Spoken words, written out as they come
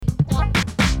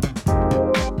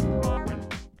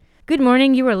Good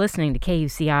morning. You are listening to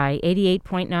KUCI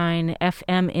 88.9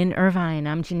 FM in Irvine.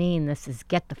 I'm Janine. This is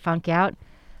Get the Funk Out.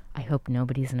 I hope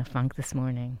nobody's in a funk this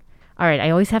morning. All right, I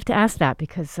always have to ask that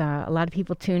because a lot of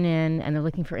people tune in and they're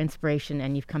looking for inspiration,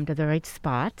 and you've come to the right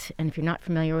spot. And if you're not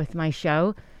familiar with my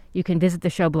show, you can visit the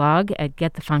show blog at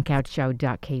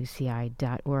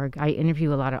getthefunkoutshow.kuci.org. I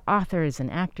interview a lot of authors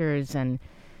and actors and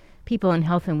people in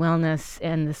health and wellness.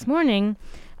 And this morning,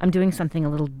 I'm doing something a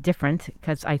little different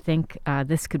because I think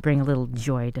this could bring a little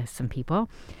joy to some people.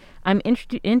 I'm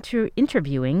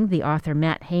interviewing the author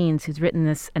Matt Haynes, who's written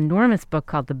this enormous book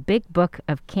called The Big Book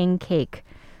of King Cake,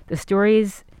 the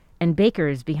stories and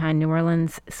bakers behind New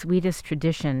Orleans' sweetest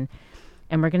tradition.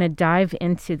 And we're going to dive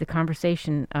into the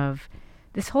conversation of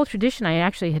this whole tradition I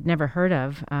actually had never heard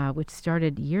of, which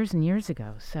started years and years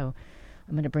ago. So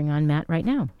I'm going to bring on Matt right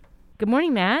now. Good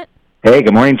morning, Matt. Hey,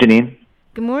 good morning, Janine.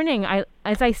 Good morning.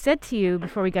 As I said to you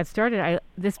before we got started,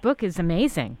 this book is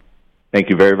amazing. Thank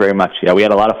you very, very much. Yeah, we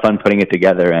had a lot of fun putting it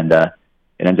together, and it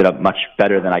ended up much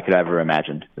better than I could ever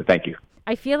imagined. So thank you.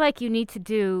 I feel like you need to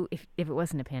do, if it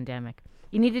wasn't a pandemic,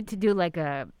 you needed to do like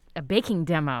a baking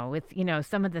demo with,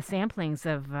 some of the samplings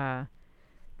of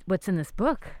what's in this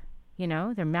book. They're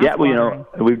mouth-watering. Yeah, well,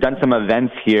 we've done some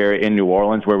events here in New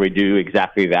Orleans where we do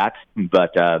exactly that.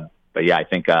 But yeah, I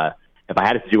think if I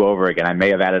had it to do over again, I may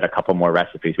have added a couple more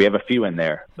recipes. We have a few in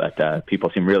there, but people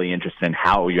seem really interested in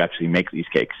how you actually make these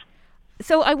cakes.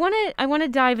 So I want to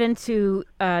dive into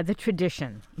the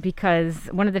tradition because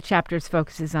one of the chapters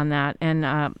focuses on that, and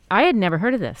I had never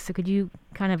heard of this. So could you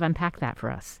kind of unpack that for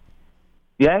us?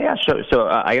 Yeah, sure. So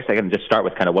I guess I can just start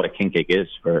with kind of what a king cake is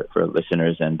for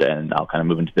listeners, and I'll kind of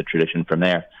move into the tradition from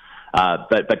there.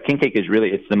 But king cake is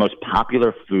it's the most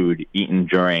popular food eaten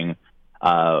during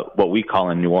what we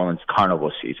call in New Orleans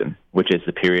Carnival season, which is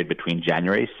the period between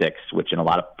January 6th, which in a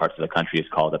lot of parts of the country is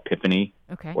called Epiphany,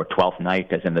 or Twelfth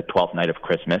Night, as in the 12th night of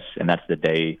Christmas, and that's the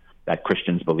day that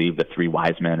Christians believe the three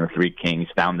wise men or three kings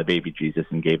found the baby Jesus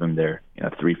and gave him their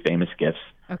three famous gifts.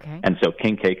 Okay. And so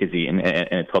king cake is eaten, and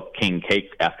it's called king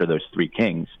cake after those three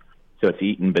kings. So it's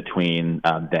eaten between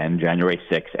then January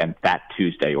 6th and Fat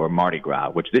Tuesday, or Mardi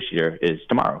Gras, which this year is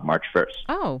tomorrow, March 1st.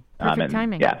 Oh, perfect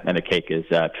timing. Yeah, and the cake is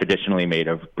traditionally made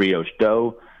of brioche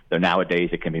dough, though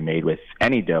nowadays it can be made with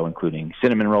any dough, including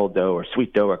cinnamon roll dough or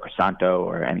sweet dough or croissant dough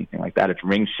or anything like that. It's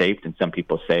ring-shaped, and some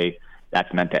people say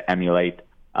that's meant to emulate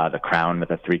the crown that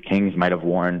the three kings might have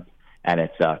worn, and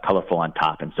it's colorful on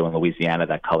top. And so in Louisiana,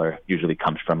 that color usually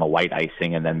comes from a white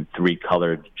icing and then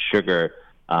three-colored sugar,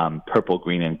 purple,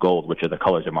 green, and gold, which are the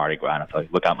colors of Mardi Gras. And if I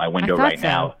look out my window right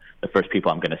now, the first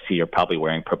people I'm going to see are probably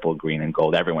wearing purple, green, and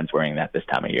gold. Everyone's wearing that this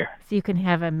time of year. So you can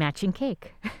have a matching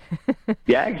cake.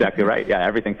 Yeah, exactly right. Yeah,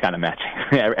 everything's kind of matching.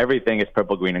 Everything is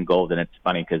purple, green, and gold. And it's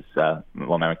funny because,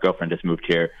 my girlfriend just moved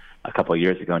here a couple of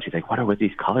years ago, and she's like, what are with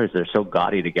these colors? They're so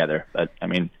gaudy together. But, I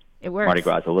mean, it works. Mardi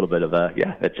Gras is a little bit of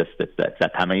it's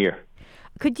that time of year.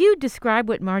 Could you describe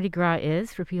what Mardi Gras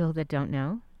is for people that don't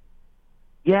know?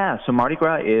 Yeah, so Mardi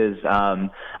Gras is,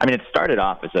 it started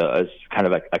off as kind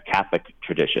of a Catholic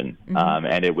tradition,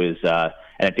 and it was,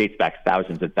 and it dates back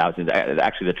thousands and thousands.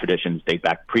 Actually, the traditions date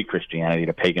back pre-Christianity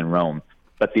to pagan Rome.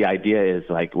 But the idea is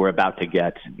we're about to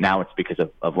get, now it's because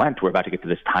of Lent, we're about to get to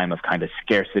this time of kind of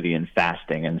scarcity and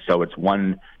fasting, and so it's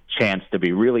one chance to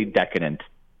be really decadent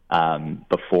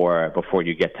before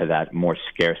you get to that more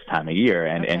scarce time of year.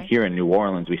 And here in New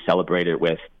Orleans, we celebrate it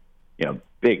with,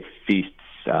 big feasts,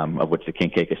 of which the king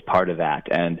cake is part of that,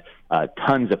 and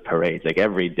tons of parades. Like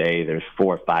every day there's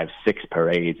 4, 5, 6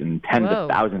 parades and tens of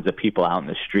thousands of people out in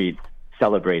the street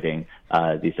celebrating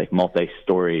these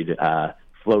multi-storied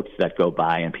floats that go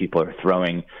by, and people are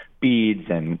throwing beads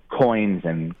and coins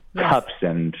and cups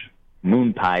and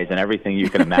moon pies and everything you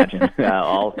can imagine.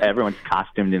 Everyone's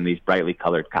costumed in these brightly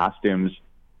colored costumes,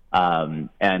 and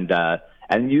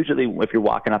usually if you're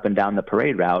walking up and down the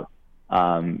parade route,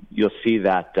 you'll see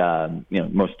that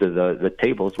most of the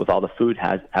tables with all the food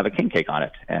have a king cake on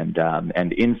it, and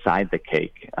inside the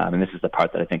cake, and this is the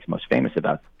part that I think is most famous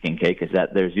about king cake, is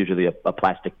that there's usually a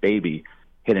plastic baby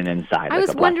hidden inside. I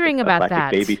was wondering about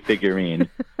that. Baby figurine.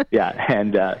 Yeah,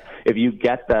 and if you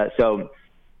get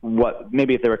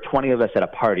maybe if there were 20 of us at a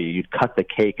party, you'd cut the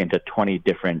cake into 20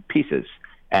 different pieces,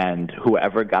 and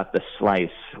whoever got the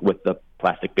slice with the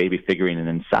plastic baby figurine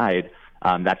inside,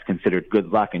 that's considered good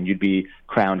luck, and you'd be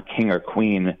crowned king or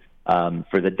queen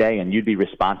for the day, and you'd be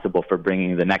responsible for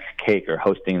bringing the next cake or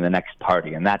hosting the next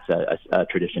party. And that's a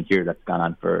tradition here that's gone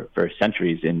on for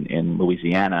centuries in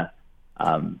Louisiana.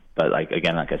 But like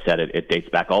I said, it dates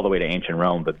back all the way to ancient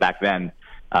Rome. But back then,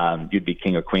 you'd be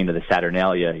king or queen of the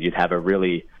Saturnalia. You'd have a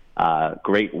really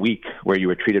great week where you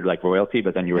were treated like royalty,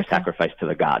 but then you were sacrificed to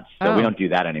the gods. So we don't do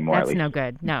that anymore. That's at least. No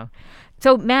good. No.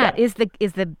 So Matt, is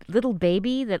the little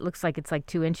baby that looks like it's like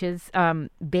 2 inches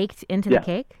baked into the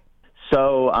cake?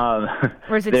 So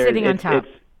or is it sitting on top?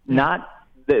 It's not.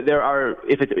 There are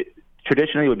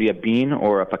traditionally it would be a bean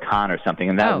or a pecan or something,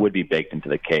 and that would be baked into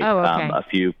the cake. Oh, okay. A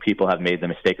few people have made the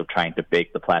mistake of trying to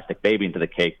bake the plastic baby into the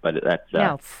cake, but that's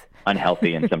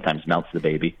unhealthy and sometimes melts the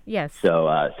baby. Yes.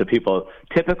 So people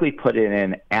typically put it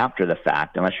in after the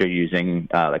fact, unless you're using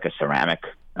like a ceramic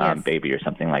baby or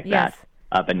something like that.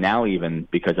 But now, even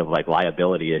because of like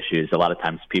liability issues, a lot of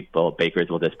times bakers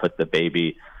will just put the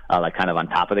baby like kind of on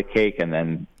top of the cake, and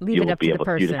then you will be able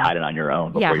to just hide it on your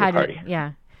own before your party.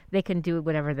 They can do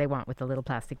whatever they want with the little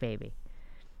plastic baby.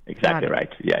 Exactly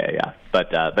right. Yeah.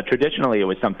 But traditionally, it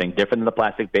was something different than the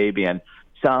plastic baby, and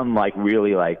some like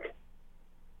really like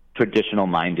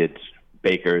traditional-minded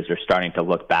bakers are starting to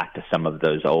look back to some of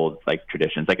those old like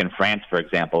traditions. Like in France, for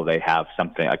example, they have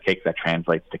a cake that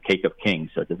translates to Cake of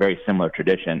Kings. So it's a very similar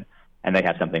tradition, and they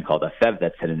have something called a fève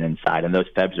that's hidden inside, and those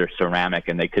fèves are ceramic,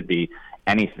 and they could be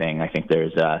anything. I think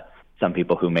there's some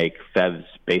people who make fèves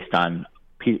based on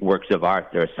works of art.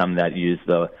 There are some that use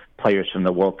the players from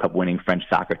the World Cup winning French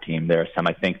soccer team. There are some,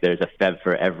 I think there's a fève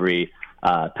for every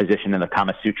position in the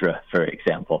Kama Sutra, for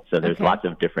example. So there's lots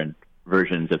of different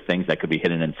versions of things that could be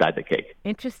hidden inside the cake.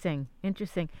 Interesting.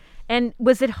 And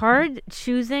was it hard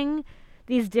choosing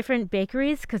these different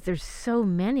bakeries? Because there's so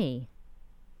many.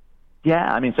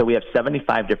 Yeah, I mean, so we have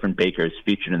 75 different bakers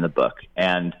featured in the book.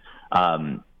 And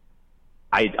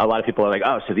a lot of people are like,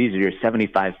 oh, so these are your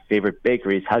 75 favorite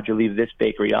bakeries. How'd you leave this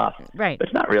bakery off? Right. But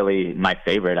it's not really my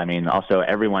favorite. I mean, also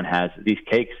everyone has these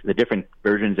cakes, the different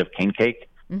versions of king cake.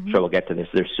 Mm-hmm. Sure, we'll get to this.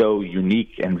 They're so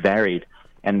unique and varied,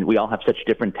 and we all have such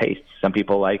different tastes. Some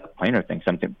people like plainer things.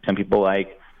 Some people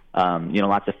like,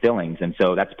 lots of fillings. And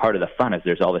so that's part of the fun is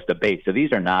there's all this debate. So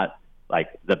these are not like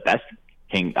the best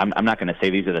king. I'm not going to say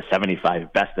these are the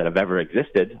 75 best that have ever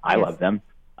existed. I love them.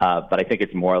 But I think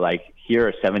it's more like here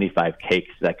are 75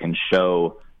 cakes that can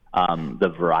show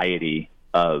the variety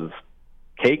of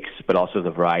cakes, but also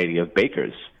the variety of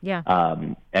bakers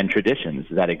and traditions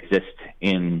that exist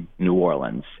in New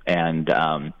Orleans. And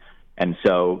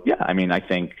so, I mean, I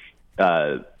think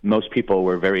most people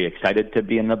were very excited to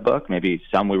be in the book. Maybe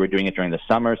we were doing it during the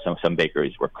summer, so some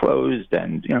bakeries were closed.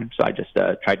 And, so I just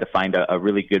tried to find a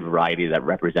really good variety that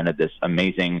represented this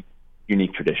amazing,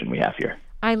 unique tradition we have here.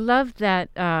 I love that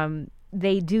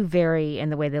they do vary in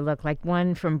the way they look. Like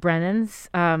one from Brennan's,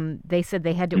 they said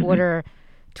they had to order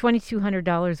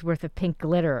 $2,200 worth of pink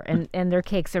glitter, and their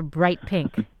cakes are bright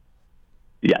pink.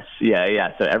 Yes,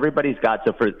 yeah. So everybody's got.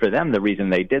 So for them, the reason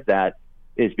they did that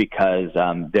is because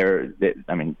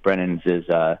Brennan's is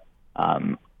I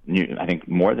think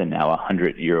more than now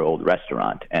 100-year-old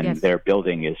restaurant, and their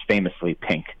building is famously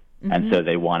pink, and so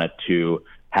they wanted to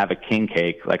have a king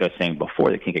cake. Like I was saying before,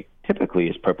 the king cake typically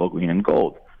is purple, green, and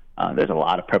gold. There's a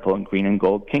lot of purple and green and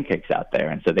gold king cakes out there,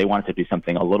 and so they wanted to do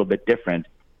something a little bit different.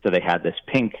 So they had this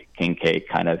pink king cake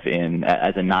kind of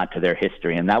as a nod to their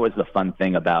history, and that was the fun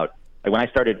thing about. Like when I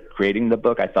started creating the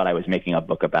book, I thought I was making a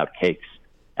book about cakes,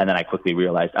 and then I quickly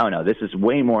realized, oh no, this is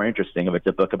way more interesting if it's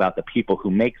a book about the people who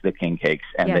make the king cakes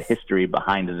and the history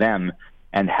behind them,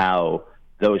 and how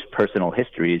those personal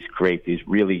histories create these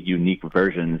really unique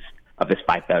versions of this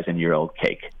 5,000-year-old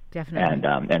cake. Definitely.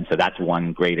 And so that's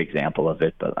one great example of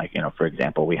it. But for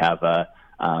example, we have a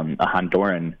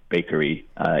Honduran bakery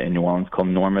in New Orleans called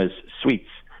Norma's Sweets.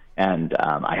 And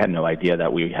I had no idea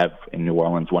that we have in New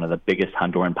Orleans one of the biggest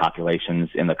Honduran populations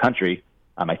in the country.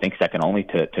 I think second only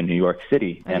to New York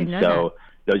City. And so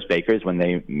those bakers, when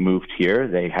they moved here,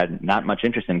 they had not much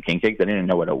interest in king cake. They didn't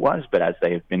know what it was. But as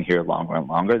they have been here longer and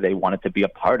longer, they wanted to be a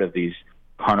part of these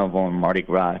Carnival and Mardi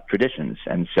Gras traditions.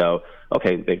 And so,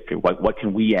 what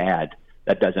can we add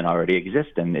that doesn't already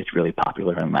exist? And it's really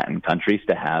popular in Latin countries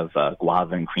to have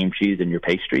guava and cream cheese in your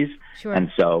pastries. Sure.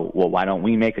 And so, why don't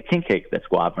we make a king cake that's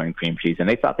guava and cream cheese? And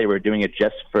they thought they were doing it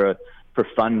just for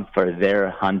fun for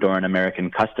their Honduran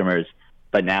American customers.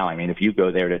 But now, I mean, if you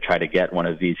go there to try to get one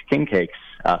of these king cakes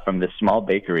from this small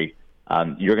bakery,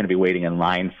 you're going to be waiting in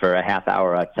line for a half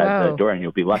hour outside the door, and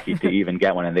you'll be lucky to even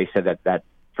get one. And they said that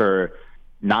for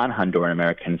non-Honduran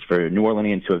Americans, for New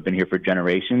Orleanians who have been here for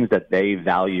generations, that they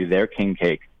value their king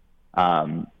cake,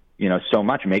 so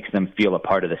much, makes them feel a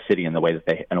part of the city in a way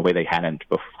they hadn't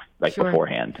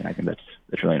beforehand. And I think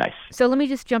that's really nice. So let me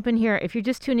just jump in here. If you're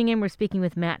just tuning in, we're speaking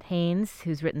with Matt Haynes,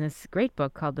 who's written this great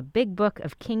book called The Big Book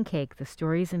of King Cake: The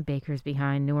Stories and Bakers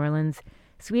Behind New Orleans'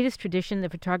 Sweetest Tradition. The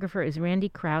photographer is Randy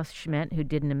Krause Schmidt, who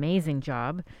did an amazing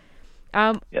job.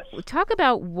 Yes. Talk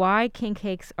about why king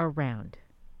cakes are round.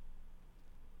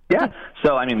 Yeah.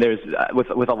 So, I mean, there's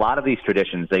with a lot of these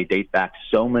traditions, they date back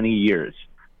so many years,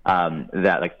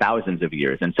 that like thousands of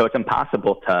years. And so it's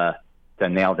impossible to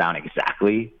nail down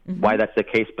exactly why that's the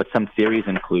case. But some theories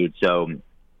include,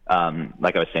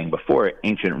 like I was saying before,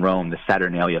 ancient Rome, the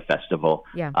Saturnalia festival,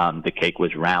 the cake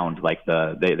was round, like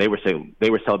they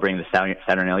were celebrating the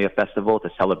Saturnalia festival to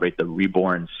celebrate the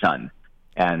reborn sun.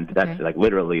 And that's like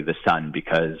literally the sun,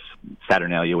 because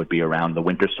Saturnalia would be around the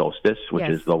winter solstice, which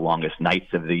is the longest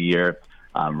nights of the year,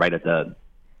 right at the,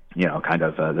 kind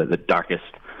of the darkest.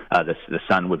 The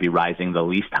sun would be rising the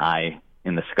least high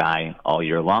in the sky all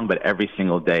year long, but every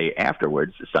single day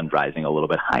afterwards, the sun's rising a little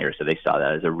bit higher. So they saw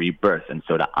that as a rebirth. And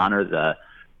so to honor the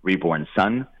reborn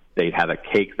sun, they'd have a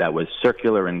cake that was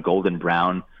circular and golden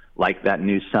brown, like that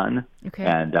new sun,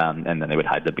 and then they would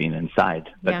hide the bean inside.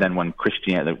 But then when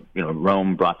Christianity,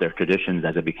 Rome brought their traditions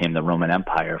as it became the Roman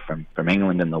Empire from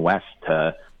England in the west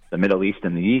to the Middle East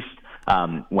in the east,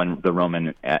 when the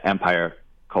Roman Empire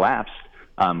collapsed,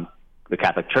 the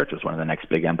Catholic Church was one of the next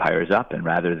big empires up, and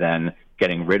rather than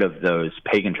getting rid of those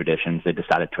pagan traditions, they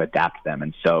decided to adapt them.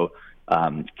 And so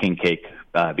king cake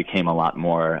became a lot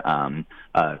more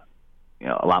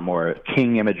a lot more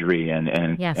king imagery and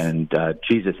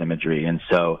Jesus imagery. And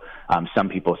so some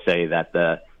people say that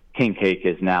the king cake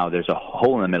is now, there's a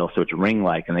hole in the middle, so it's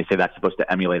ring-like, and they say that's supposed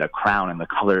to emulate a crown, and the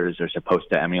colors are supposed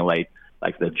to emulate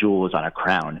like the jewels on a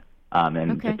crown,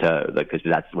 because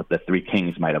that's what the three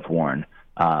kings might have worn.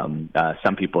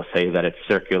 Some people say that it's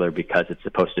circular because it's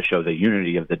supposed to show the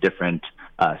unity of the different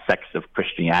sects of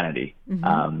Christianity.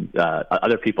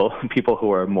 Other people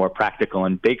who are more practical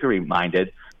and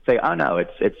bakery-minded, say, oh no,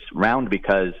 it's round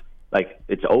because like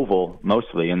it's oval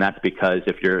mostly, and that's because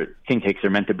if your king cakes are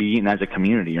meant to be eaten as a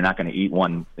community, you're not going to eat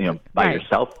one by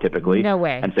yourself typically. No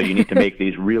way. And so you need to make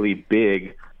these really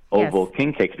big oval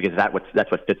king cakes because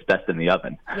that's what fits best in the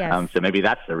oven. So maybe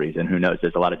that's the reason. Who knows?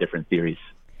 There's a lot of different theories.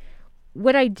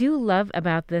 What I do love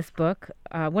about this book,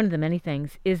 one of the many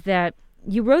things, is that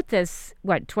you wrote this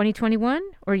 2021,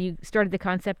 or you started the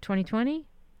concept 2020?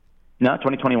 No,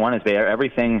 2021 is there.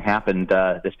 Everything happened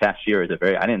this past year.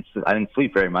 I didn't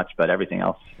sleep very much, but everything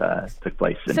else took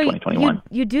place in 2021.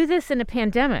 You do this in a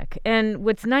pandemic, and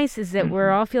what's nice is that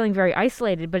we're all feeling very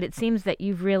isolated. But it seems that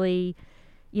you've really,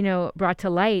 brought to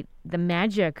light the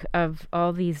magic of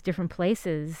all these different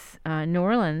places, New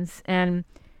Orleans, and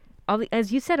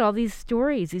as you said, all these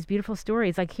stories, these beautiful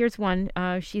stories. Like here's one.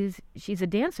 She's a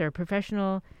dancer,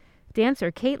 professional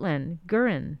dancer, Caitlin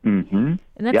Gurin. And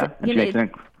that's she makes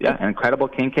an incredible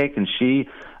king cake. And she,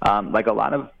 like a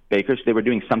lot of bakers, they were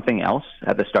doing something else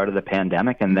at the start of the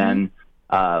pandemic, and then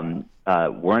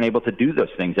weren't able to do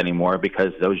those things anymore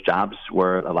because those jobs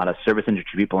were a lot of service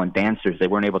industry people and dancers. They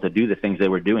weren't able to do the things they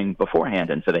were doing beforehand,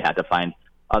 and so they had to find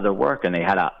other work. And they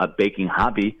had a baking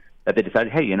hobby that they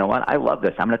decided, hey, you know what? I love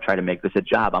this. I'm going to try to make this a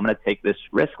job. I'm going to take this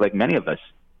risk, like many of us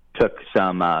took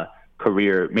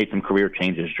made some career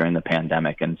changes during the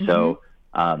pandemic. And so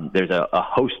there's a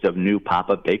host of new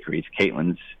pop-up bakeries.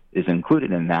 Caitlin's is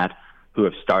included in that, who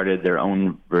have started their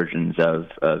own versions of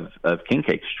king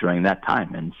cakes during that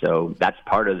time. And so that's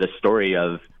part of the story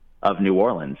of New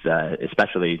Orleans,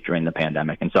 especially during the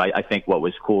pandemic. And so I think what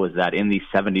was cool is that in these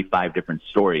 75 different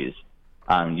stories,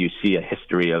 you see a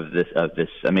history of this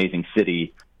amazing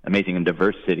city, amazing and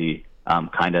diverse city,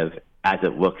 kind of as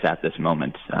it looks at this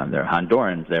moment. There are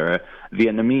Hondurans, there are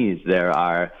Vietnamese, there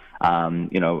are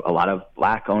a lot of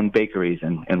black-owned bakeries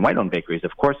and white-owned bakeries,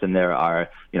 of course, and there are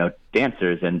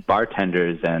dancers and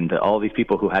bartenders and all these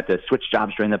people who had to switch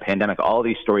jobs during the pandemic. All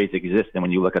these stories exist, and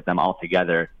when you look at them all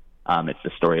together, it's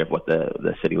the story of what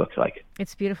the city looks like.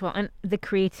 It's beautiful, and the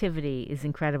creativity is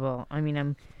incredible. I mean,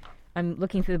 I'm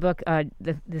looking through the book,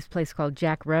 this place called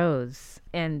Jack Rose,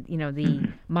 and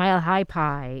the Mile High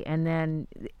Pie, and then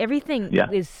everything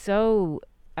is so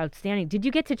outstanding. Did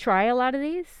you get to try a lot of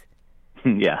these?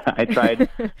 Yeah, I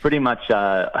tried pretty much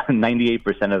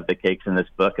 98% of the cakes in this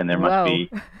book, and there must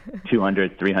be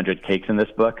 200, 300 cakes in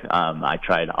this book. I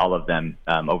tried all of them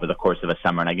over the course of a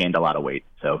summer, and I gained a lot of weight.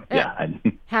 So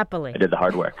happily, I did the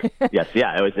hard work. Yes,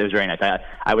 it was very nice.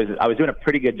 I was doing a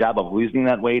pretty good job of losing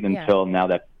that weight until now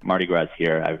that Mardi Gras is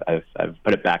here. I've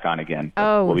put it back on again.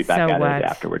 We'll be back at it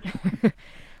afterwards.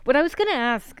 What I was going to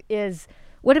ask is,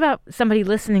 what about somebody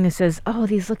listening who says, "Oh,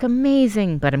 these look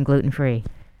amazing, but I'm gluten-free"?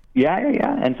 Yeah.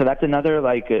 And so that's another,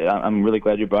 I'm really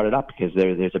glad you brought it up, because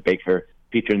there's a baker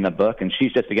featured in the book, and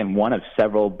she's just, again, one of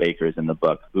several bakers in the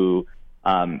book who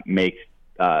make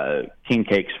king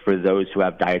cakes for those who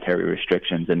have dietary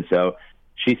restrictions. And so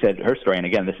she said her story, and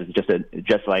again, this is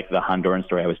just like the Honduran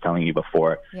story I was telling you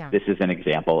before. Yeah. This is an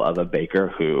example of a baker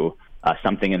who,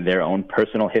 something in their own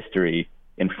personal history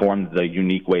informed the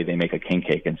unique way they make a king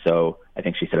cake. And so I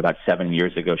think she said about 7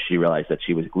 years ago, she realized that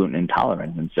she was gluten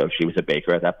intolerant. And so she was a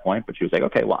baker at that point, but she was like,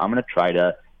 okay, well, I'm going to try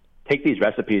to take these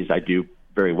recipes I do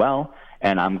very well,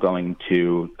 and I'm going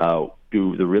to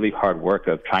do the really hard work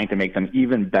of trying to make them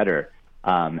even better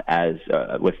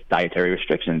with dietary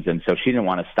restrictions. And so she didn't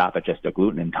want to stop at just a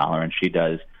gluten intolerance. She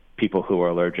does people who are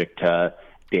allergic to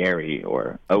dairy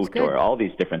or oat or all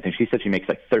these different things. She said she makes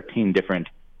like 13 different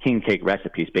king cake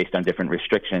recipes based on different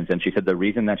restrictions. And she said the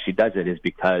reason that she does it is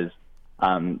because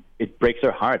it breaks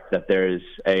her heart that there's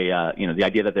the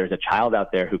idea that there's a child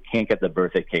out there who can't get the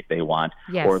birthday cake they want,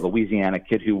 or a Louisiana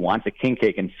kid who wants a king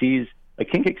cake and sees like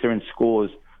king cakes are in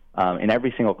schools in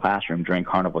every single classroom during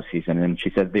carnival season. And she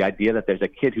said the idea that there's a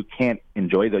kid who can't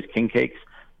enjoy those king cakes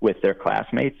with their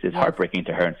classmates is heartbreaking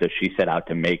to her. And so she set out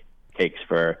to make cakes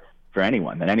for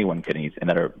anyone that anyone can eat and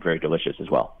that are very delicious as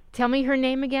well. Tell me her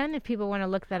name again if people want to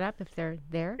look that up, if they're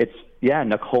there. It's,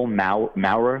 Nicole Maurer,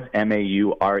 Maurer, and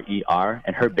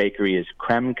her bakery is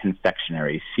Creme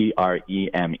Confectionery, Creme,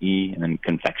 and then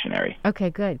Confectionery. Okay,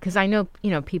 good, because I know,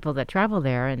 people that travel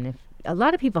there, and a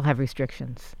lot of people have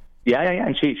restrictions. Yeah,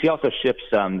 and she also ships.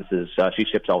 She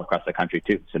ships all across the country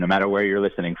too. So no matter where you're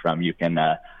listening from, you can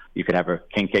have her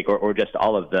king cake or just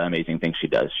all of the amazing things she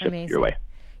does shipped your way.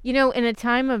 In a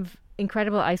time of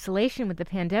incredible isolation with the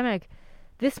pandemic,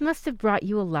 this must have brought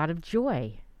you a lot of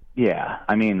joy. Yeah,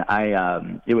 I mean,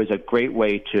 it was a great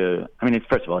way to. I mean,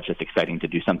 first of all, it's just exciting to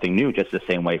do something new, just the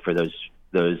same way for those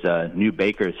new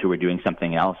bakers who were doing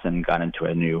something else and got into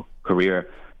a new career.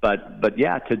 But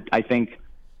yeah, I think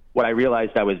what I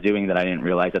realized I was doing that I didn't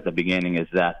realize at the beginning is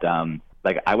that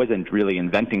I wasn't really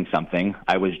inventing something.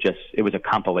 It was a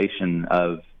compilation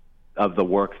of the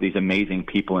work these amazing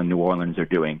people in New Orleans are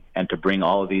doing, and to bring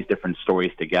all of these different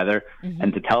stories together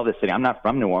and to tell this city. I'm not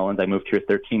from New Orleans. I moved here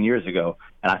 13 years ago,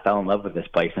 and I fell in love with this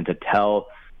place. And to tell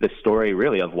the story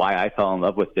really of why I fell in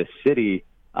love with this city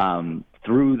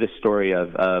through the story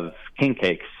of king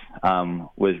cakes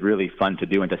was really fun to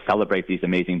do, and to celebrate these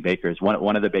amazing bakers.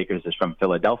 One of the bakers is from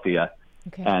Philadelphia,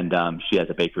 and she has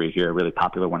a bakery here, a really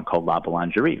popular one called La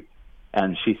Boulangerie.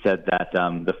 And she said that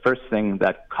the first thing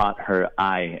that caught her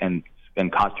eye and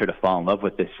caused her to fall in love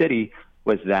with this city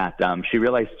was that she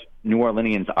realized New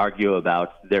Orleanians argue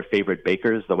about their favorite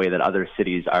bakers the way that other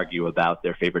cities argue about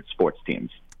their favorite sports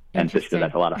teams. And so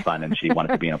that's a lot of fun, and she wanted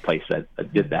to be in a place that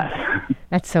did that.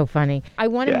 That's so funny. I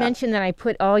want to mention that I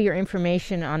put all your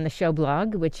information on the show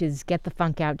blog, which is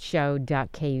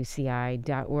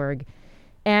getthefunkoutshow.kuci.org.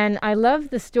 And I love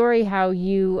the story how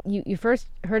you first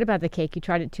heard about the cake. You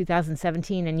tried it in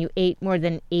 2017, and you ate more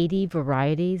than 80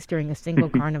 varieties during a single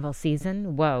carnival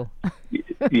season. Whoa.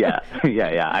 Yeah.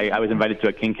 I was invited to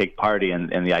a king cake party,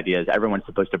 and the idea is everyone's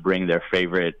supposed to bring their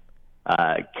favorite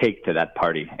cake to that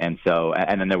party. And so,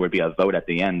 and then there would be a vote at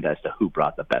the end as to who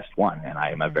brought the best one. And I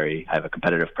have a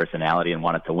competitive personality and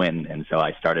wanted to win. And so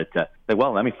I started to say,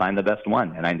 well, let me find the best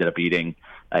one. And I ended up eating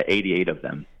 88 of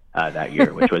them that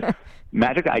year, which was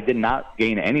magic. I did not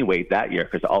gain any weight that year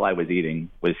because all I was eating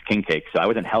was king cake. So I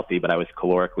wasn't healthy, but I was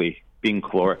being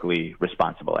calorically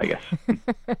responsible, I guess.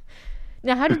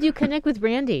 Now, how did you connect with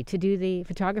Randy to do the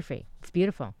photography? It's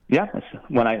beautiful. Yeah, oh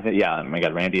my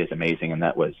God, Randy is amazing, and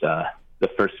that was the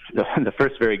first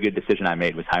very good decision I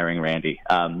made was hiring Randy.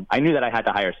 I knew that I had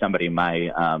to hire somebody. My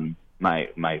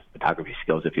photography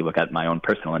skills, if you look at my own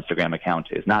personal Instagram account,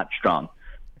 is not strong,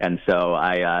 and so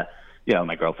my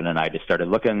girlfriend and I just started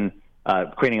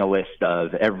creating a list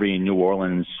of every New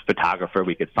Orleans photographer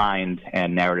we could find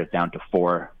and narrowed it down to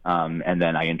 4. And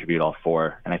then I interviewed all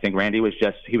 4. And I think Randy was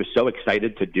so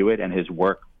excited to do it, and his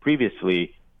work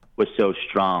previously was so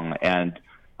strong. And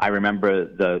I remember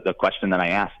the question that I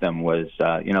asked him was,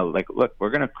 look, we're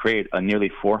going to create a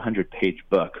nearly 400-page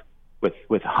book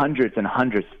with hundreds and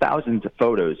hundreds, thousands of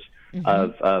photos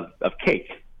of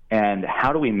cake. And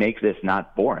how do we make this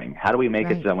not boring? How do we make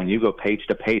it so that when you go page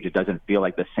to page, it doesn't feel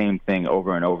like the same thing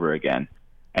over and over again?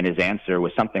 And his answer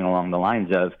was something along the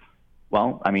lines of,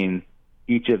 well, I mean,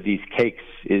 each of these cakes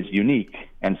is unique.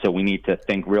 And so we need to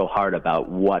think real hard about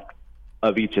what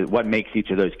makes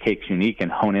each of those cakes unique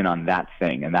and hone in on that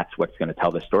thing. And that's what's going to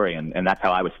tell the story. And that's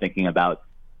how I was thinking about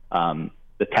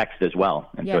the text as well.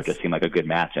 And so it just seemed like a good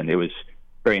match. And it was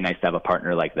very nice to have a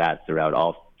partner like that throughout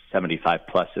all 75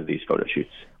 plus of these photo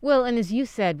shoots. Well, and as you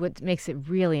said, what makes it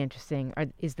really interesting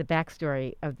is the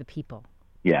backstory of the people.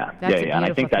 Yeah. And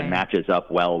I think that matches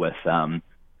up well with the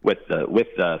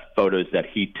photos that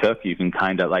he took. You can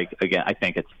kind of again, I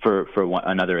think it's for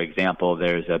another example,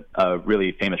 there's a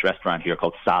really famous restaurant here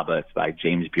called Saba. It's by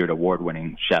James Beard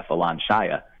award-winning chef Alon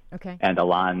Shaya. Okay. And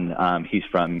Alon,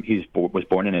 was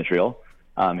born in Israel.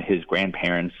 his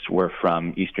grandparents were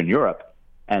from Eastern Europe,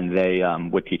 and they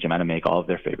would teach him how to make all of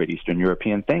their favorite Eastern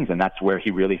European things. And that's where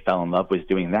he really fell in love, was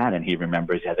doing that. And he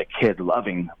remembers as a kid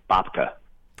loving babka.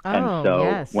 And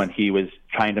so when he was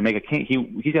trying to make a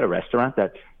king, he's at a restaurant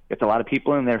that gets a lot of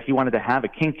people in there. He wanted to have a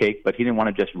king cake, but he didn't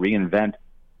want to just reinvent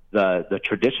the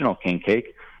traditional king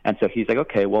cake. And so he's like,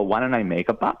 okay, well, why don't I make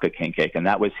a babka king cake? And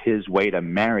that was his way to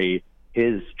marry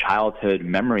his childhood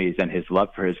memories and his love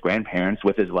for his grandparents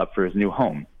with his love for his new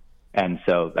home. And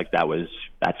so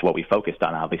that's what we focused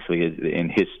on, obviously, in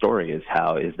his story, is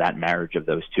that marriage of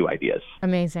those two ideas.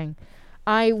 Amazing.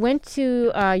 I went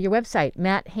to your website,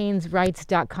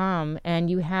 matthaineswrites.com, and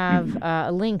you have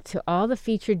a link to all the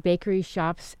featured bakeries,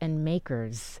 shops, and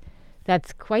makers.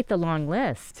 That's quite the long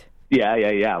list.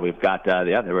 Yeah. We've got,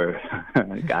 there were,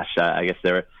 I guess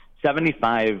there were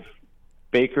 75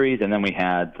 bakeries, and then we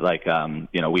had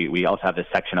we also have this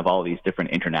section of all these different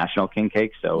international king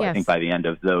cakes. So I think by the end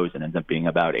of those, it ends up being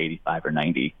about 85 or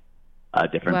 90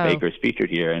 different bakers featured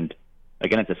here. And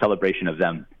again, it's a celebration of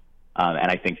them.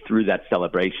 And I think through that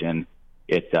celebration,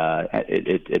 it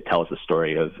tells the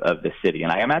story of the city.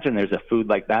 And I imagine there's a food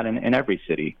like that in every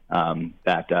city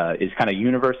that is kind of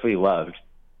universally loved.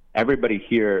 Everybody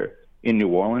here in New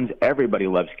Orleans, everybody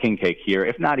loves king cake here.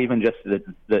 If not even just if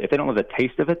they don't love the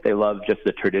taste of it, they love just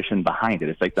the tradition behind it.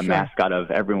 It's like the mascot of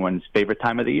everyone's favorite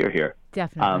time of the year here.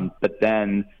 Definitely. But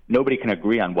then nobody can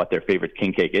agree on what their favorite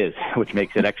king cake is, which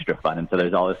makes it extra fun. And so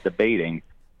there's all this debating.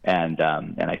 And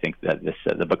I think that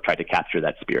the book tried to capture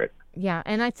that spirit. Yeah,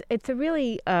 and it's a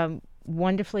really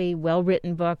wonderfully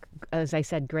well-written book. As I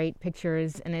said, great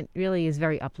pictures, and it really is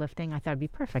very uplifting. I thought it'd be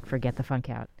perfect for Get the Funk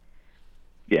Out.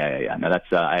 Yeah. No, that's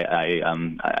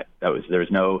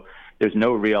there's no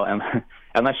real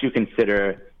unless you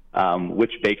consider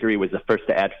which bakery was the first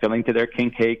to add filling to their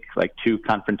king cake, like too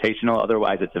confrontational.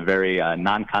 Otherwise, it's a very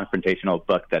non-confrontational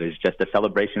book that is just a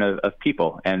celebration of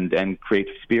people and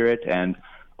creative spirit and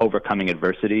overcoming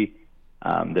adversity.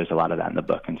 There's a lot of that in the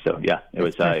book, and so it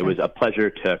was a pleasure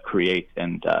to create,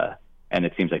 and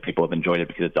it seems like people have enjoyed it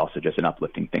because it's also just an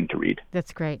uplifting thing to read.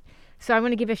 That's great. So I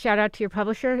want to give a shout out to your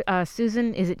publisher,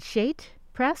 Susan. Is it Schott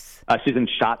Press? Susan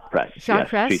Schott Press. Schott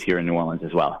Press. She's here in New Orleans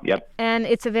as well. Yep. And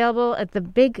it's available at the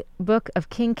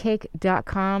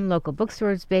BigBookOfKingCake.com, local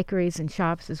bookstores, bakeries, and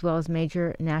shops, as well as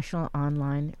major national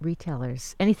online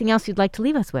retailers. Anything else you'd like to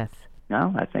leave us with?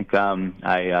 No, I think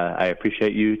I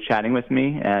appreciate you chatting with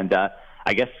me, and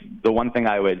I guess the one thing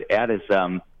I would add is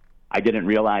I didn't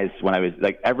realize when I was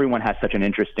everyone has such an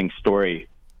interesting story.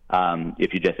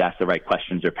 If you just ask the right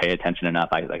questions or pay attention enough,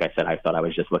 I thought I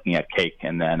was just looking at cake,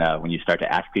 and then when you start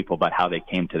to ask people about how they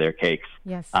came to their cakes,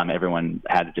 everyone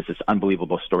had just this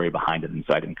unbelievable story behind it, and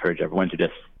so I'd encourage everyone to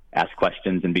just ask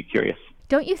questions and be curious.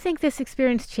 Don't you think this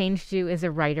experience changed you as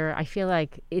a writer? I feel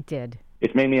like it did.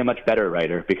 It's made me a much better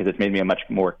writer because it's made me a much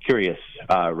more curious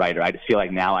writer. I just feel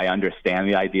like now I understand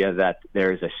the idea that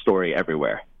there's a story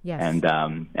everywhere. Yes.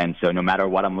 And so no matter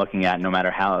what I'm looking at, no matter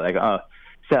how, oh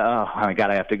my God,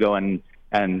 I have to go and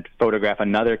photograph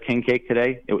another king cake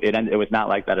today. It was not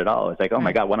like that at all. It's like, oh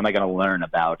my God, what am I going to learn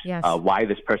about? Yes. Why is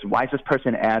this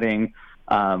person adding,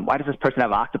 why does this person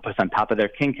have octopus on top of their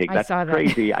king cake? That's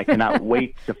crazy. I cannot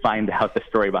wait to find out the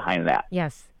story behind that.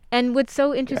 Yes. And what's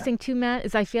so interesting too, Matt,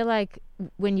 is I feel like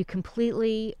when you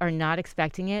completely are not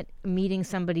expecting it, meeting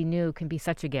somebody new can be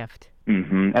such a gift.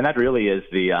 Mm-hmm. And that really is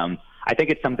I think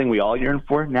it's something we all yearn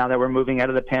for now that we're moving out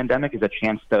of the pandemic, is a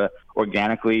chance to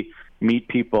organically meet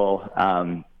people,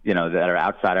 that are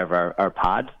outside of our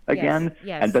pod again.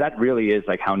 Yes. But that really is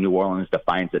like how New Orleans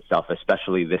defines itself,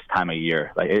 especially this time of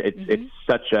year. Like it's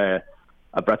such a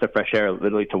breath of fresh air,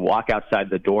 literally, to walk outside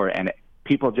the door and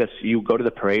people you go to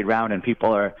the parade round and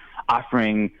people are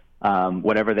offering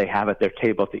whatever they have at their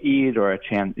table to eat, or a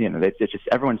chance, it's just,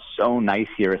 everyone's so nice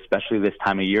here, especially this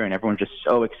time of year, and everyone's just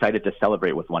so excited to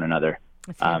celebrate with one another.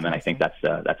 And I think that's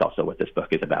also what this book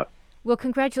is about. Well,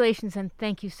 congratulations, and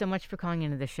thank you so much for calling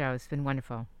into the show. It's been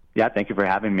wonderful. Yeah, thank you for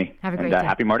having me. Have a great day.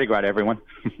 Happy Mardi Gras to everyone.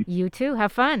 You too.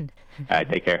 Have fun. All right,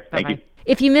 take care. Bye-bye. Thank you.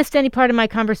 If you missed any part of my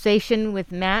conversation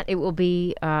with Matt, it will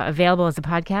be available as a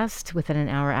podcast within an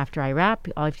hour after I wrap.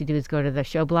 All you have to do is go to the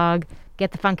show blog,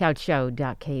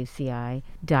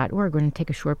 getthefunkoutshow.kuci.org. We're going to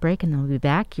take a short break, and then we'll be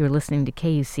back. You're listening to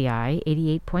KUCI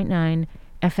 88.9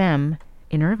 FM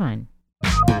in Irvine.